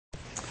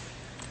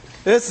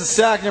This is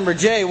stock number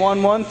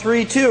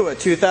J1132, a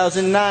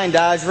 2009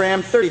 Dodge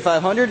Ram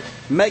 3500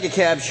 Mega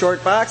Cab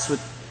Short Box with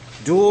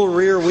dual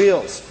rear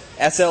wheels,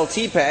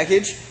 SLT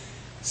package,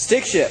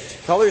 stick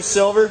shift, color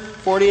silver,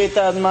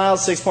 48,000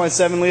 miles,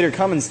 6.7 liter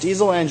Cummins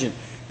diesel engine.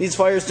 These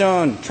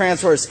Firestone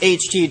Transforce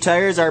HT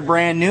tires are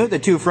brand new. The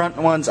two front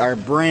ones are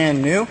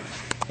brand new.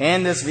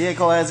 And this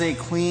vehicle has a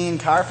clean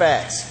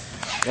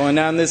Carfax. Going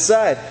down this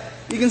side,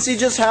 you can see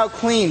just how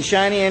clean,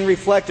 shiny, and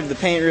reflective the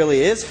paint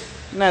really is.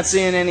 I'm not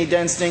seeing any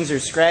dents, stings, or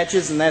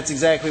scratches, and that's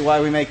exactly why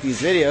we make these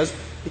videos,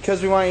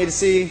 because we want you to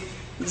see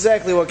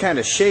exactly what kind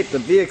of shape the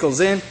vehicle's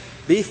in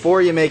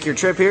before you make your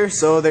trip here,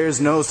 so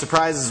there's no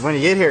surprises when you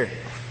get here.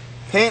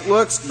 Paint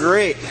looks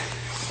great.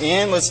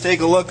 And let's take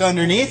a look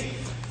underneath.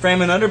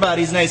 Frame and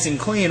underbody's nice and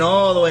clean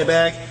all the way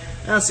back.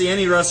 I don't see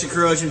any rust or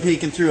corrosion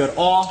peeking through at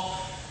all.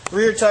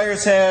 Rear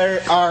tires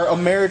here are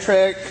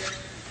Ameritrac,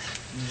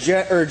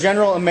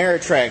 General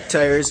Ameritrac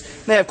tires.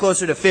 They have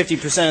closer to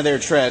 50% of their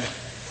tread.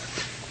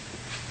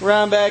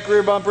 Round back,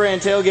 rear bumper,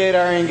 and tailgate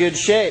are in good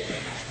shape.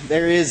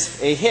 There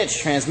is a hitch,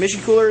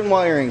 transmission cooler, and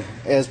wiring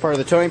as part of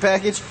the towing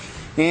package.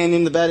 And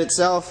in the bed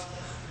itself,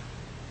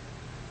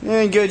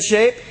 in good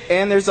shape.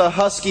 And there's a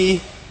Husky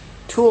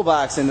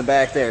toolbox in the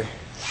back there.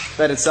 The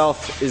bed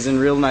itself is in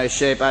real nice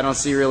shape. I don't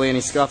see really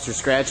any scuffs or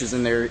scratches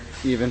in there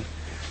even.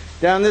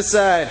 Down this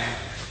side,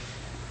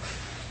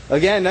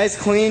 again, nice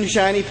clean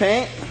shiny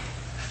paint.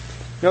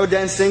 No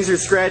dents, stings, or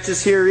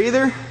scratches here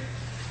either.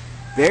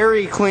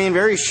 Very clean,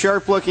 very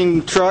sharp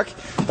looking truck.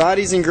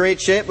 Body's in great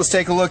shape. Let's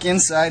take a look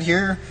inside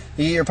here.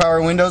 You get your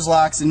power windows,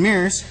 locks, and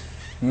mirrors.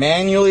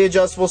 Manually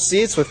adjustable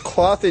seats with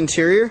cloth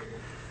interior.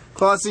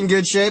 Cloth's in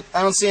good shape.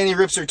 I don't see any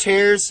rips or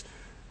tears.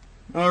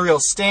 No real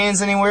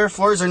stains anywhere.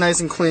 Floors are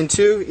nice and clean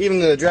too. Even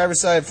the driver's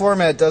side floor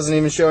mat doesn't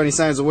even show any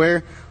signs of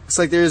wear. Looks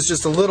like there's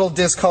just a little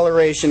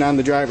discoloration on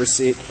the driver's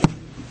seat.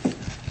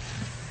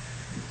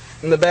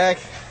 In the back,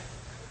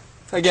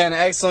 again,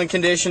 excellent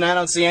condition. I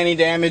don't see any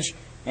damage.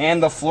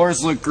 And the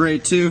floors look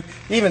great too.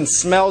 Even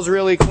smells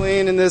really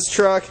clean in this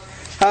truck.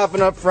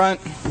 Hopping up front,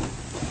 you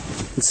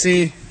can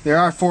see there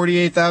are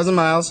 48,000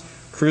 miles.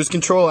 Cruise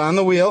control on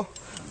the wheel.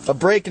 A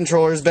brake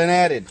controller has been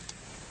added.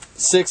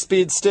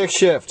 6-speed stick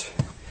shift.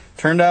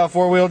 Turn dial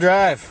 4-wheel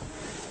drive.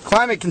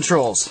 Climate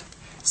controls.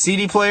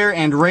 CD player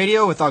and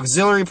radio with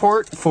auxiliary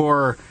port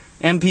for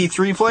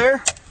MP3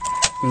 player.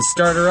 And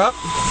start her up.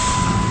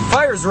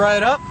 Fires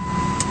right up.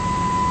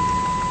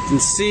 You can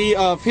see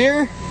up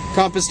here,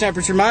 compass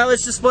temperature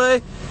mileage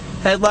display.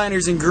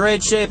 Headliner's in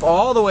great shape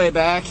all the way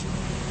back.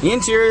 The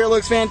interior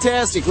looks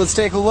fantastic. Let's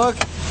take a look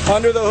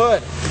under the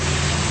hood.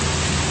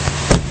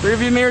 Rear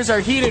view mirrors are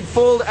heated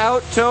fold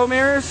out tow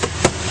mirrors.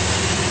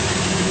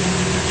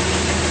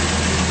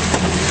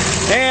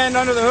 And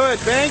under the hood,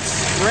 banks,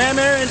 ram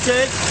air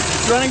intake.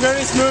 It's running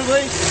very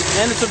smoothly,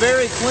 and it's a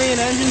very clean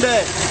engine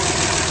bay.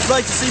 If you'd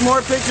like to see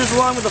more pictures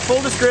along with a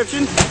full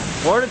description,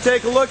 or to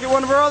take a look at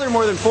one of our other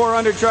more than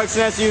 400 trucks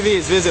and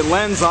SUVs, visit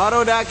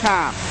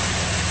lenzauto.com.